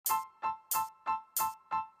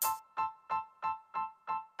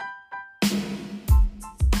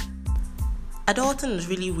Adulting is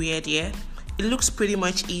really weird, yeah? It looks pretty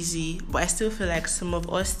much easy, but I still feel like some of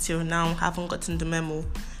us till now haven't gotten the memo.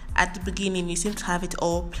 At the beginning, you seem to have it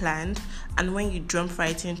all planned, and when you jump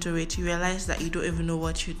right into it, you realize that you don't even know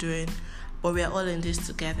what you're doing. But we're all in this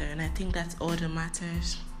together, and I think that's all that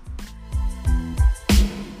matters.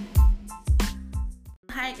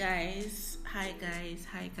 Hi guys.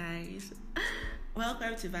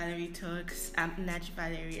 Welcome to Valerie Talks. I'm Naj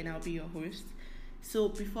Valerie, and I'll be your host. So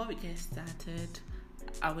before we get started,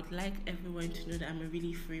 I would like everyone to know that I'm a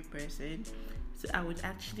really free person. So I would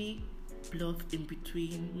actually bluff in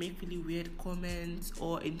between, make really weird comments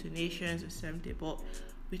or intonations or something, but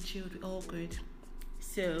we're chilled, we're all good.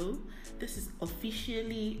 So this is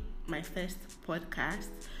officially my first podcast,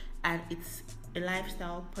 and it's a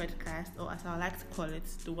lifestyle podcast, or as I like to call it,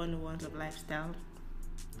 the 101s of lifestyle.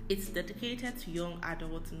 It's dedicated to young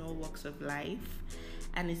adults in all walks of life,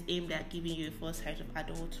 and is aimed at giving you a foresight of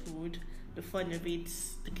adulthood, the fun of it,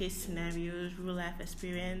 the case scenarios, real life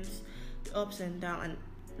experience, the ups and downs, and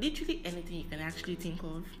literally anything you can actually think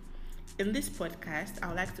of. In this podcast, I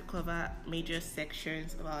would like to cover major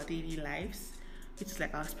sections of our daily lives, which is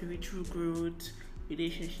like our spiritual growth,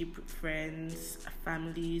 relationship with friends,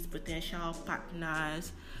 families, potential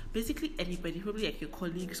partners, basically anybody, probably like your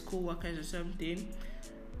colleagues, co-workers or something,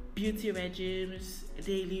 beauty regimes,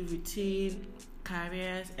 daily routine,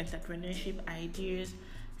 careers, entrepreneurship ideas,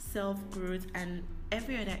 self-growth, and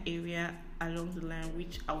every other area along the line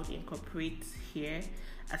which I would incorporate here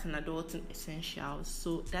as an adulting essential.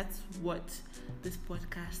 So that's what this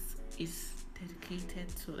podcast is dedicated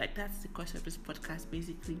to. Like, that's the course of this podcast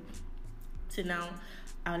basically. So now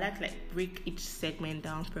I would like to break each segment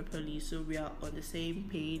down properly so we are on the same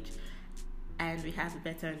page and we have a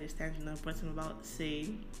better understanding of what I'm about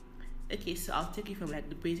saying. Okay, so I'll take you from the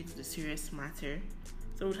basics to the serious matter.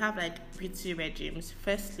 So we'll have beauty regimes.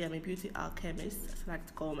 Firstly, I'm a beauty alchemist, as I like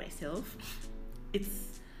to call myself.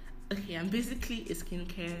 I'm basically a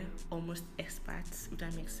skincare almost expert, if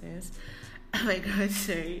that makes sense. Oh my god,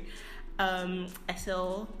 sorry. I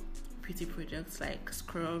sell beauty products like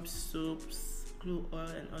scrubs, soaps, glue oil,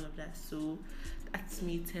 and all of that. So that's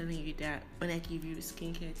me telling you that when I give you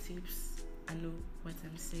skincare tips, I know what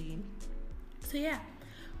I'm saying. So yeah,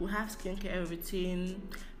 we'll have skincare routine,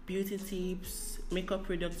 beauty tips, makeup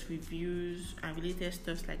product reviews, and related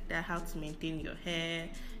stuff like that. How to maintain your hair,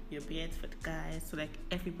 your beard for the guys. So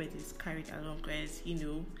everybody's carried along, guys.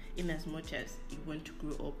 In as much as you want to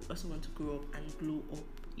grow up, you also want to grow up and glow up.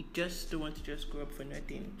 You just don't want to just grow up for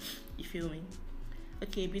nothing. You feel me?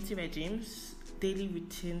 Okay, beauty regimes, daily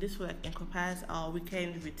routine. This will encompass our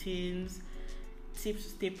weekend routines, tips to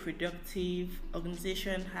stay productive,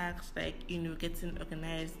 organization hacks getting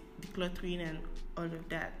organized, decluttering and all of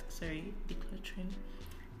that.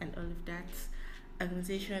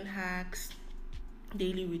 Organization hacks,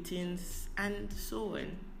 daily routines, and so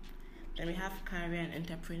on. Then we have career and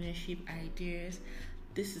entrepreneurship ideas.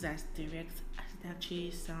 This is as direct as it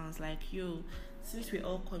actually sounds. Since we're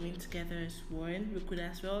all coming together as one, we could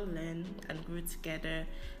as well learn and grow together,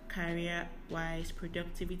 career wise,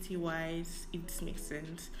 productivity wise, if this makes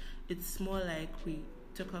sense. It's more we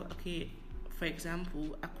talk about, for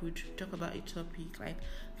example, I could talk about a topic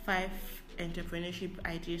 5 entrepreneurship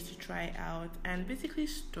ideas to try out, and basically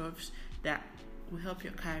stuffs that will help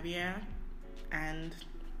your career. And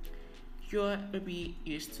maybe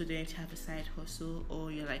you're a student, have a side hustle,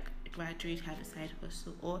 or you're a graduate, have a side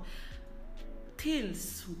hustle, or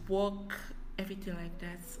teens, work, everything like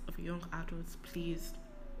that of young adults, please.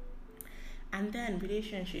 And then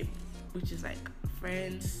relationship, which is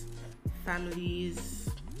friends, families,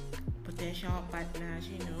 potential partners.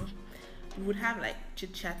 We would have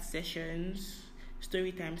chit chat sessions,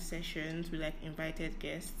 story time sessions with invited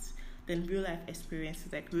guests, then real life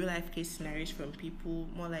experiences, real life case scenarios from people,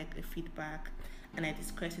 more like a feedback, and I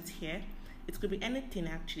discuss it here. It could be anything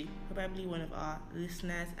actually, probably one of our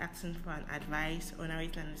listeners asking for an advice or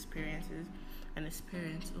narrating an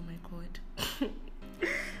experience, oh my god.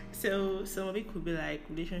 So some of it could be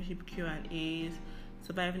relationship Q&As,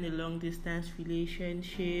 surviving a long distance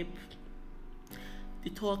relationship, the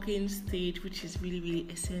talking stage, which is really, really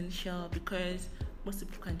essential because most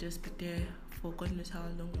people can just be there for God knows how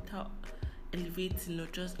long without elevating or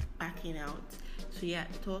just backing out. So yeah,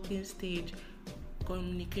 the talking stage,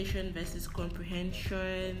 communication versus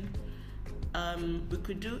comprehension. We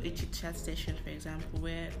could do a chit chat session, for example,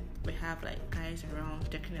 where we have guys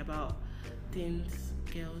around talking about things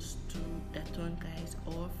girls do that turn guys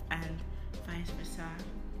off, and vice versa,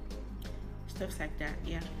 stuff like that.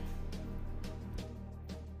 Yeah.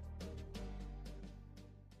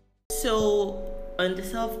 So on the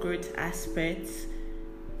self-growth aspect,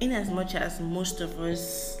 in as much as most of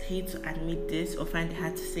us hate to admit this or find it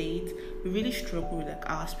hard to say it, we really struggle with like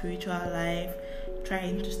our spiritual life,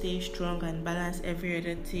 trying to stay strong and balance every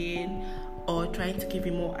other thing, or trying to give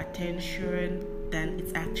it more attention than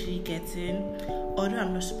it's actually getting. Although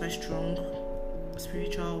I'm not super strong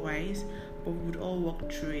spiritual wise, but we would all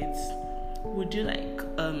walk through it. We'll do like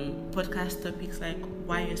podcast topics like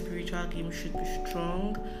why your spiritual game should be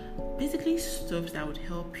strong, basically stuff that would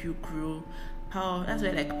help you grow. Power, that's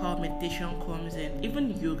where like power meditation comes in.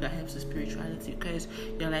 Even yoga helps with spirituality because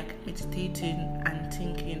you're like meditating and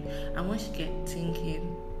thinking, and once you get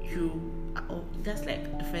thinking, that's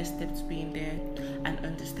like the first step to being there and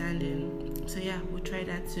understanding. So yeah, we'll try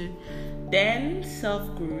that too. Then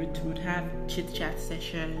self-growth would have chit-chat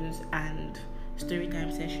sessions and story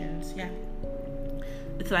time sessions. Yeah,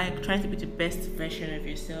 it's like trying to be the best version of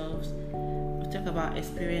yourselves. We talk about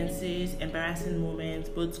experiences, embarrassing moments,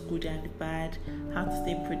 both good and bad, how to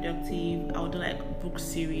stay productive. I'll do like book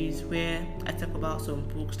series where I talk about some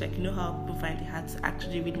books, like how people find it hard to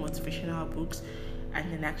actually read motivational books and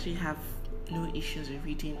then actually have no issues with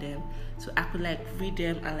reading them. So I could like read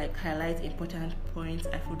them and like highlight important points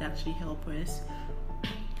I would actually help us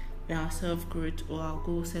in our self-growth or our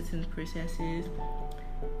goal setting processes.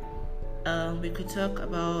 We could talk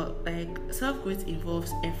about like self-growth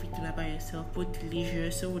involves everything about yourself, both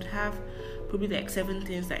leisure. So we'd have probably like 7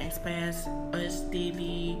 things that inspires us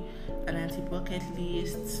daily, an anti-bucket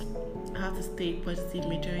list, how to stay positive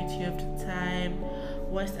majority of the time,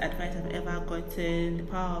 worst advice I've ever gotten, the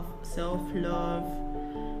power of self-love,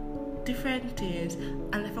 different things.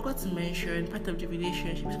 And I forgot to mention, part of the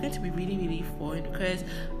relationship is going to be really, really fun because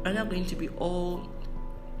we're not going to be all,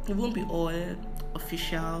 it won't be all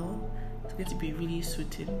official. It's going to be really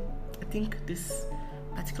soothing. I think this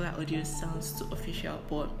particular audio sounds too official,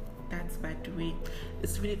 but that's by the way.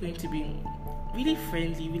 It's really going to be really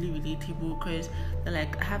friendly, really relatable because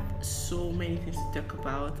like I have so many things to talk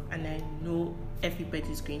about and I know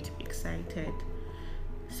everybody's going to be excited.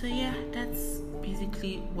 So yeah, that's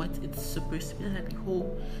basically what it's supposed to be.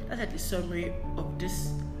 That's like the summary of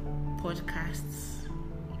this podcast.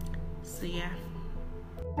 So yeah.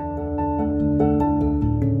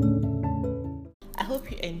 I hope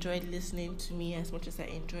you enjoyed listening to me as much as I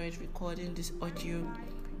enjoyed recording this audio.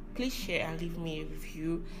 Please share and leave me a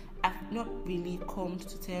review. I've not really come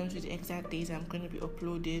to terms with the exact days I'm going to be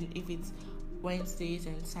uploading, if it's Wednesdays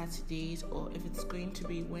and Saturdays or if it's going to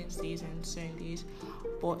be Wednesdays and Sundays,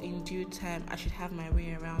 but in due time I should have my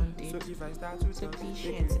way around it. So please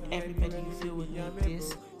share to everybody you feel would need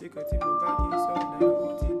this.